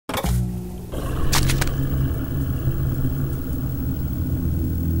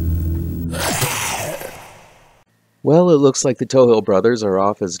Well, it looks like the Tohill brothers are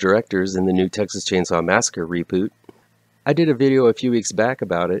off as directors in the new Texas Chainsaw Massacre reboot. I did a video a few weeks back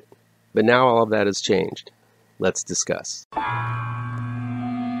about it, but now all of that has changed. Let's discuss.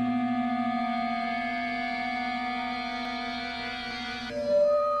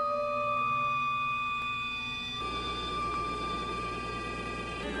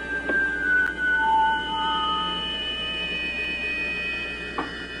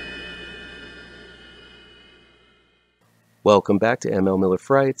 Welcome back to ML Miller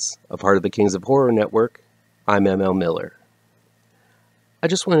Frights, a part of the Kings of Horror Network. I'm ML Miller. I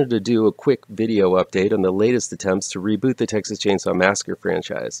just wanted to do a quick video update on the latest attempts to reboot the Texas Chainsaw Massacre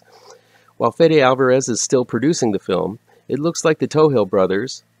franchise. While Fede Alvarez is still producing the film, it looks like the Tohill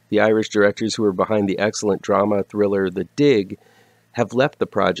brothers, the Irish directors who were behind the excellent drama thriller The Dig, have left the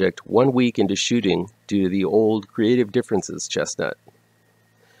project 1 week into shooting due to the old creative differences chestnut.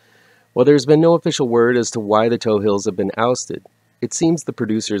 While there's been no official word as to why the Tohills have been ousted, it seems the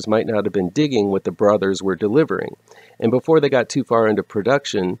producers might not have been digging what the brothers were delivering, and before they got too far into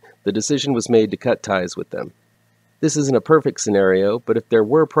production, the decision was made to cut ties with them. This isn't a perfect scenario, but if there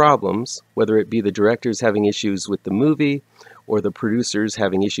were problems, whether it be the directors having issues with the movie or the producers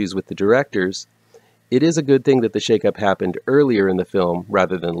having issues with the directors, it is a good thing that the shakeup happened earlier in the film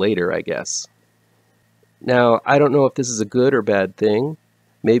rather than later, I guess. Now, I don't know if this is a good or bad thing.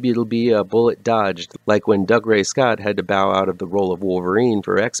 Maybe it'll be a bullet dodged, like when Doug Ray Scott had to bow out of the role of Wolverine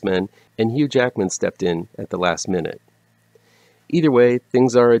for X-Men and Hugh Jackman stepped in at the last minute. Either way,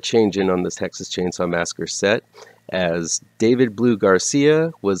 things are a-changin' on this Texas Chainsaw Massacre set, as David Blue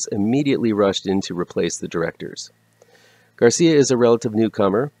Garcia was immediately rushed in to replace the directors. Garcia is a relative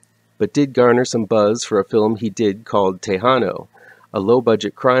newcomer, but did garner some buzz for a film he did called Tejano, a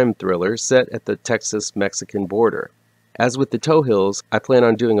low-budget crime thriller set at the Texas-Mexican border. As with the Tohills, I plan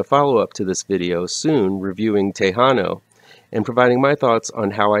on doing a follow-up to this video soon reviewing Tejano and providing my thoughts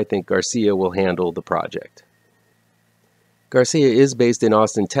on how I think Garcia will handle the project. Garcia is based in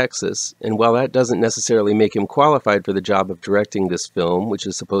Austin, Texas, and while that doesn't necessarily make him qualified for the job of directing this film, which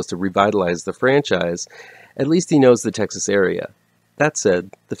is supposed to revitalize the franchise, at least he knows the Texas area. That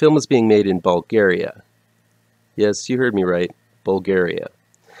said, the film is being made in Bulgaria. Yes, you heard me right, Bulgaria.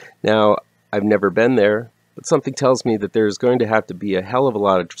 Now, I've never been there, but something tells me that there's going to have to be a hell of a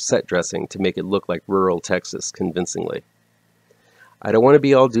lot of set dressing to make it look like rural Texas convincingly. I don't want to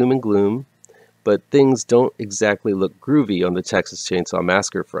be all doom and gloom, but things don't exactly look groovy on the Texas Chainsaw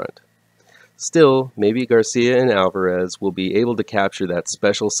Massacre front. Still, maybe Garcia and Alvarez will be able to capture that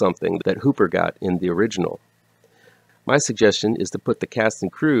special something that Hooper got in the original. My suggestion is to put the cast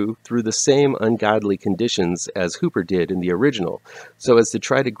and crew through the same ungodly conditions as Hooper did in the original, so as to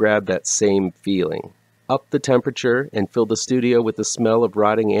try to grab that same feeling. Up the temperature and fill the studio with the smell of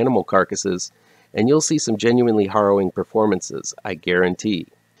rotting animal carcasses, and you'll see some genuinely harrowing performances, I guarantee.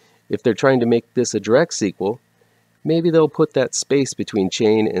 If they're trying to make this a direct sequel, maybe they'll put that space between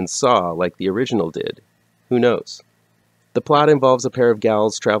Chain and Saw like the original did. Who knows? The plot involves a pair of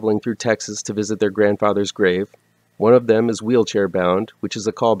gals traveling through Texas to visit their grandfather's grave. One of them is wheelchair-bound, which is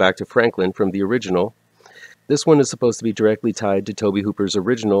a callback to Franklin from the original. This one is supposed to be directly tied to Tobe Hooper's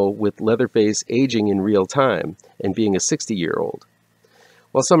original, with Leatherface aging in real time and being a 60-year-old.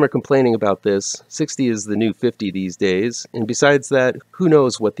 While some are complaining about this, 60 is the new 50 these days, and besides that, who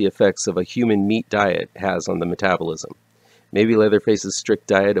knows what the effects of a human meat diet has on the metabolism. Maybe Leatherface's strict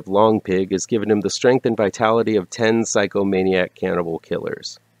diet of long pig has given him the strength and vitality of 10 psychomaniac cannibal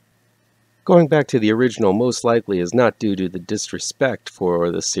killers. Going back to the original most likely is not due to the disrespect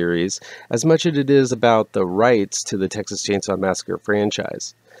for the series, as much as it is about the rights to the Texas Chainsaw Massacre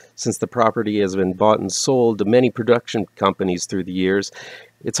franchise. Since the property has been bought and sold to many production companies through the years,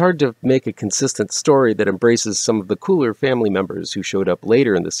 it's hard to make a consistent story that embraces some of the cooler family members who showed up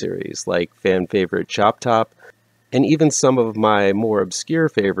later in the series, like fan favorite Chop Top, and even some of my more obscure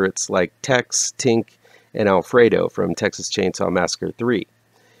favorites like Tex, Tink, and Alfredo from Texas Chainsaw Massacre 3.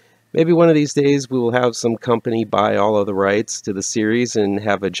 Maybe one of these days we will have some company buy all of the rights to the series and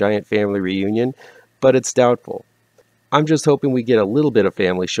have a giant family reunion, but it's doubtful. I'm just hoping we get a little bit of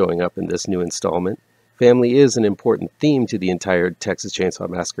family showing up in this new installment. Family is an important theme to the entire Texas Chainsaw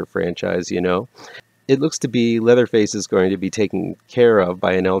Massacre franchise, you know. It looks to be Leatherface is going to be taken care of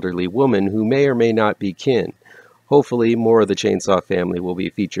by an elderly woman who may or may not be kin. Hopefully more of the Chainsaw family will be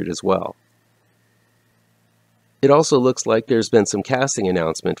featured as well. It also looks like there's been some casting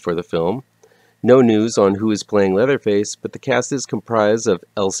announcement for the film. No news on who is playing Leatherface, but the cast is comprised of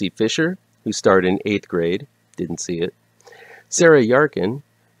Elsie Fisher, who starred in 8th Grade, didn't see it, Sarah Yarkin,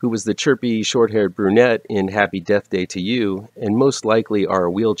 who was the chirpy, short-haired brunette in Happy Death Day to You, and most likely our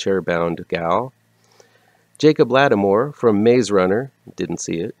wheelchair-bound gal, Jacob Lattimore from Maze Runner, didn't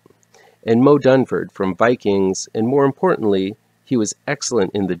see it, and Mo Dunford from Vikings, and more importantly, he was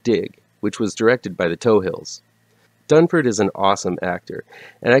excellent in The Dig, which was directed by the Towhills. Dunford is an awesome actor,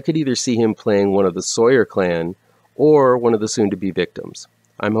 and I could either see him playing one of the Sawyer clan or one of the soon-to-be victims.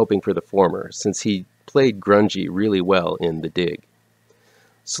 I'm hoping for the former, since he played Grungy really well in The Dig.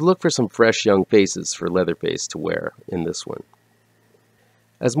 So look for some fresh young faces for Leatherface to wear in this one.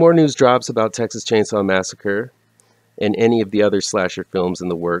 As more news drops about Texas Chainsaw Massacre and any of the other slasher films in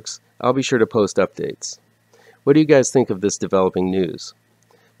the works, I'll be sure to post updates. What do you guys think of this developing news?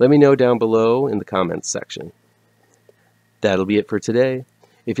 Let me know down below in the comments section. That'll be it for today.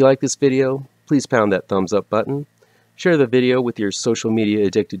 If you like this video, please pound that thumbs up button. Share the video with your social media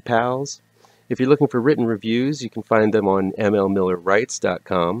addicted pals. If you're looking for written reviews, you can find them on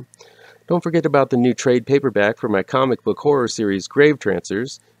mlmillerwrites.com. Don't forget about the new trade paperback for my comic book horror series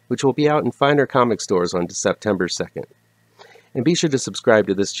GRAVETRANCERS, which will be out in finer comic stores on September 2nd. And be sure to subscribe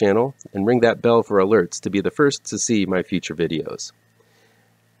to this channel and ring that bell for alerts to be the first to see my future videos.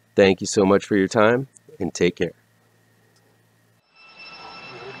 Thank you so much for your time, and take care.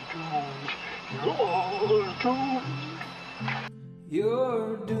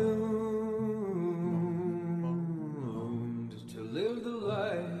 You're doomed to live the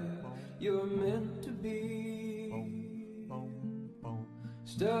life you're meant to be,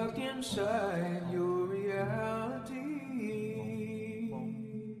 stuck inside your reality.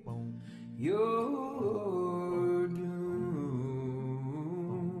 You're doomed.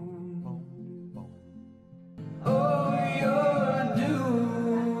 Oh, you're doomed.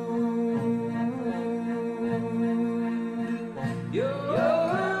 You're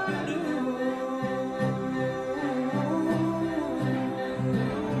doomed.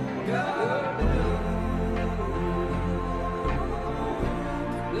 God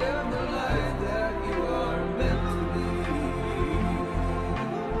live the life that you are meant to be.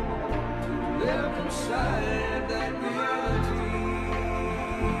 Live inside that reality.